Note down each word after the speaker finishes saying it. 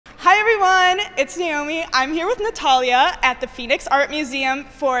it's Naomi. I'm here with Natalia at the Phoenix Art Museum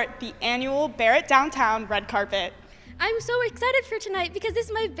for the annual Barrett Downtown Red Carpet. I'm so excited for tonight because this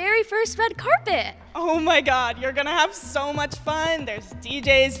is my very first red carpet. Oh my God, you're gonna have so much fun. There's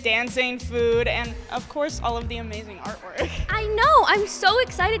DJs, dancing, food, and of course all of the amazing artwork. I know, I'm so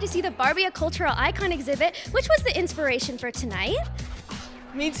excited to see the Barbie a Cultural Icon exhibit, which was the inspiration for tonight.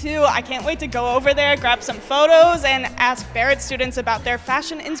 Me too. I can't wait to go over there, grab some photos, and ask Barrett students about their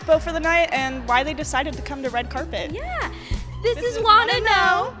fashion inspo for the night and why they decided to come to Red Carpet. Yeah, this is Wanna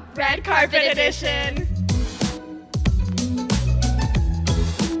Know Red Carpet Edition.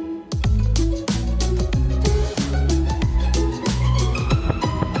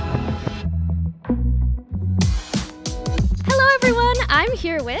 Hello everyone, I'm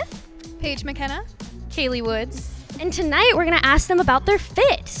here with Paige McKenna, Kaylee Woods. And tonight we're gonna ask them about their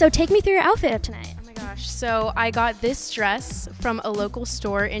fit. So take me through your outfit of tonight. Oh my gosh, so I got this dress from a local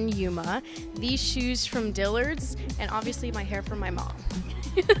store in Yuma, these shoes from Dillard's, and obviously my hair from my mom.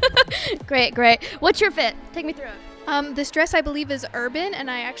 Great, great. What's your fit? Take me through it. This dress I believe is Urban, and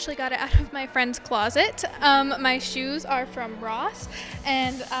I actually got it out of my friend's closet. My shoes are from Ross,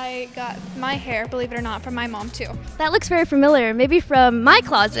 and I got my hair, believe it or not, from my mom too. That looks very familiar. Maybe from my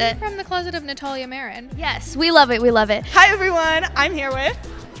closet. From the closet of Natalia Marin. Yes, we love it, we love it. Hi everyone, I'm here with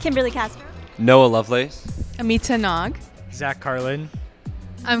Kimberly Castro, Noah Lovelace, Amita Nog, Zach Carlin.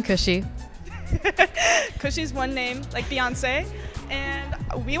 I'm Cushy. Cushy's one name, like Beyonce. And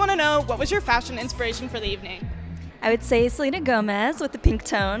we want to know, what was your fashion inspiration for the evening? I would say Selena Gomez with the pink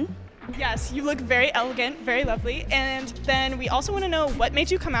tone. Yes, you look very elegant, very lovely. And then we also want to know, what made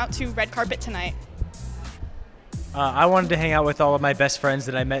you come out to Red Carpet tonight? I wanted to hang out with all of my best friends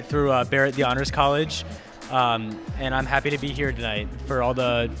that I met through Barrett the Honors College. And I'm happy to be here tonight for all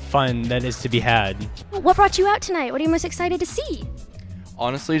the fun that is to be had. What brought you out tonight? What are you most excited to see?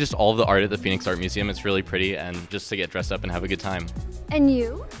 honestly just all of the art at the Phoenix Art Museum. It's really pretty, and just to get dressed up and have a good time. And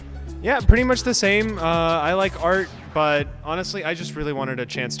you? Yeah, pretty much the same. I like art, but honestly, I just really wanted a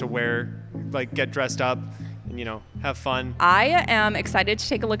chance to get dressed up and, have fun. I am excited to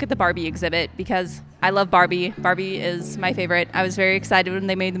take a look at the Barbie exhibit because I love Barbie. Barbie is my favorite. I was very excited when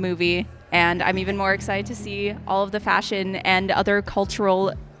they made the movie, and I'm even more excited to see all of the fashion and other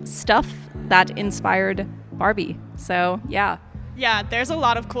cultural stuff that inspired Barbie. So, yeah. Yeah, there's a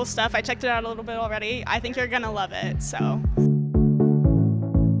lot of cool stuff. I checked it out a little bit already. I think you're gonna love it, so.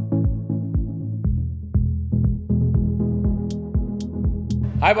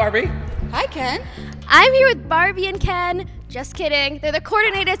 Hi, Barbie. Hi, Ken. I'm here with Barbie and Ken. Just kidding. They're the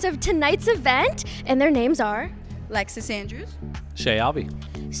coordinators of tonight's event, and their names are? Lexus Andrews. Shay Albee.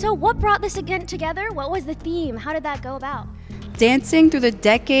 So what brought this event together? What was the theme? How did that go about? Dancing through the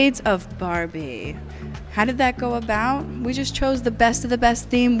decades of Barbie. How did that go about? We just chose the best of the best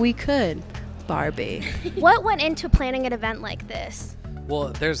theme we could. Barbie. What went into planning an event like this?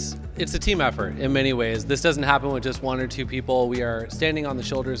 Well, it's a team effort in many ways. This doesn't happen with just one or two people. We are standing on the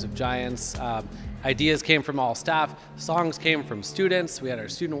shoulders of giants. Ideas came from all staff. Songs came from students. We had our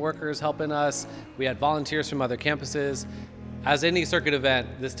student workers helping us. We had volunteers from other campuses. As any circuit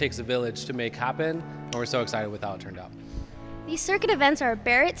event, this takes a village to make happen, and we're so excited with how it turned out. These circuit events are a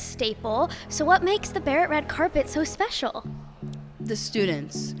Barrett staple, so what makes the Barrett Red Carpet so special? The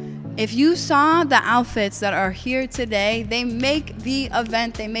students. If you saw the outfits that are here today, they make the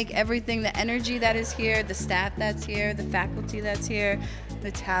event, they make everything, the energy that is here, the staff that's here, the faculty that's here,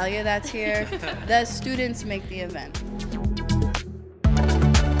 Natalia that's here. The students make the event.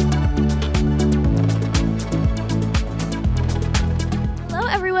 Hello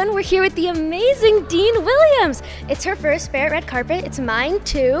everyone, we're here with the amazing Dean Williams. It's her first Barrett Red Carpet, it's mine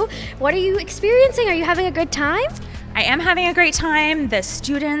too. What are you experiencing? Are you having a good time? I am having a great time. The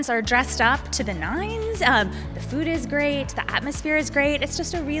students are dressed up to the nines. The food is great. The atmosphere is great. It's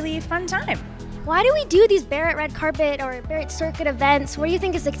just a really fun time. Why do we do these Barrett Red Carpet or Barrett Circuit events? What do you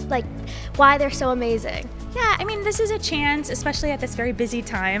think is like why they're so amazing? Yeah, I mean, this is a chance, especially at this very busy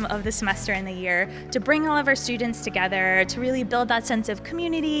time of the semester and the year, to bring all of our students together, to really build that sense of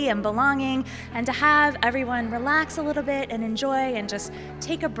community and belonging, and to have everyone relax a little bit and enjoy and just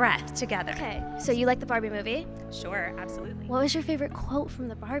take a breath together. Okay, so you like the Barbie movie? Sure, absolutely. What was your favorite quote from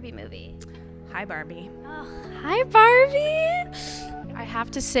the Barbie movie? Hi, Barbie. Oh, hi, Barbie. I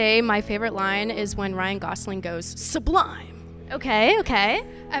have to say my favorite line is when Ryan Gosling goes, "Sublime." Okay, okay.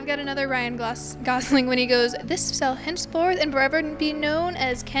 I've got another Ryan Gosling when he goes, "This shall henceforth and forever be known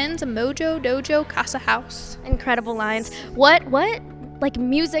as Ken's Mojo Dojo Casa House." Incredible lines. What like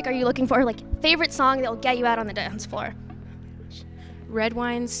music are you looking for? Like favorite song that will get you out on the dance floor? Red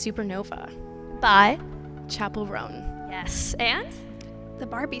Wine Supernova by Chapel Roan. Yes, and? The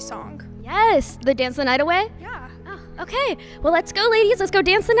Barbie song. Yes, the Dance the Night Away? Yeah. Oh, okay. Well, let's go, ladies. Let's go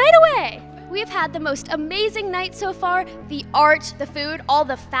dance the night away. We have had the most amazing night so far. The art, the food, all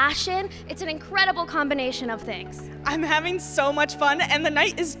the fashion. It's an incredible combination of things. I'm having so much fun, and the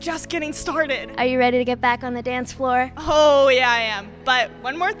night is just getting started. Are you ready to get back on the dance floor? Oh, yeah, I am. But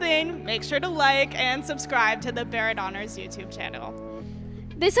one more thing, make sure to like and subscribe to the Barrett Honors YouTube channel.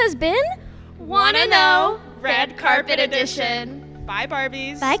 This has been Wanna Know Red Carpet Edition. Bye,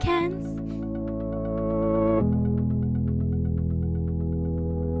 Barbies. Bye, Kens.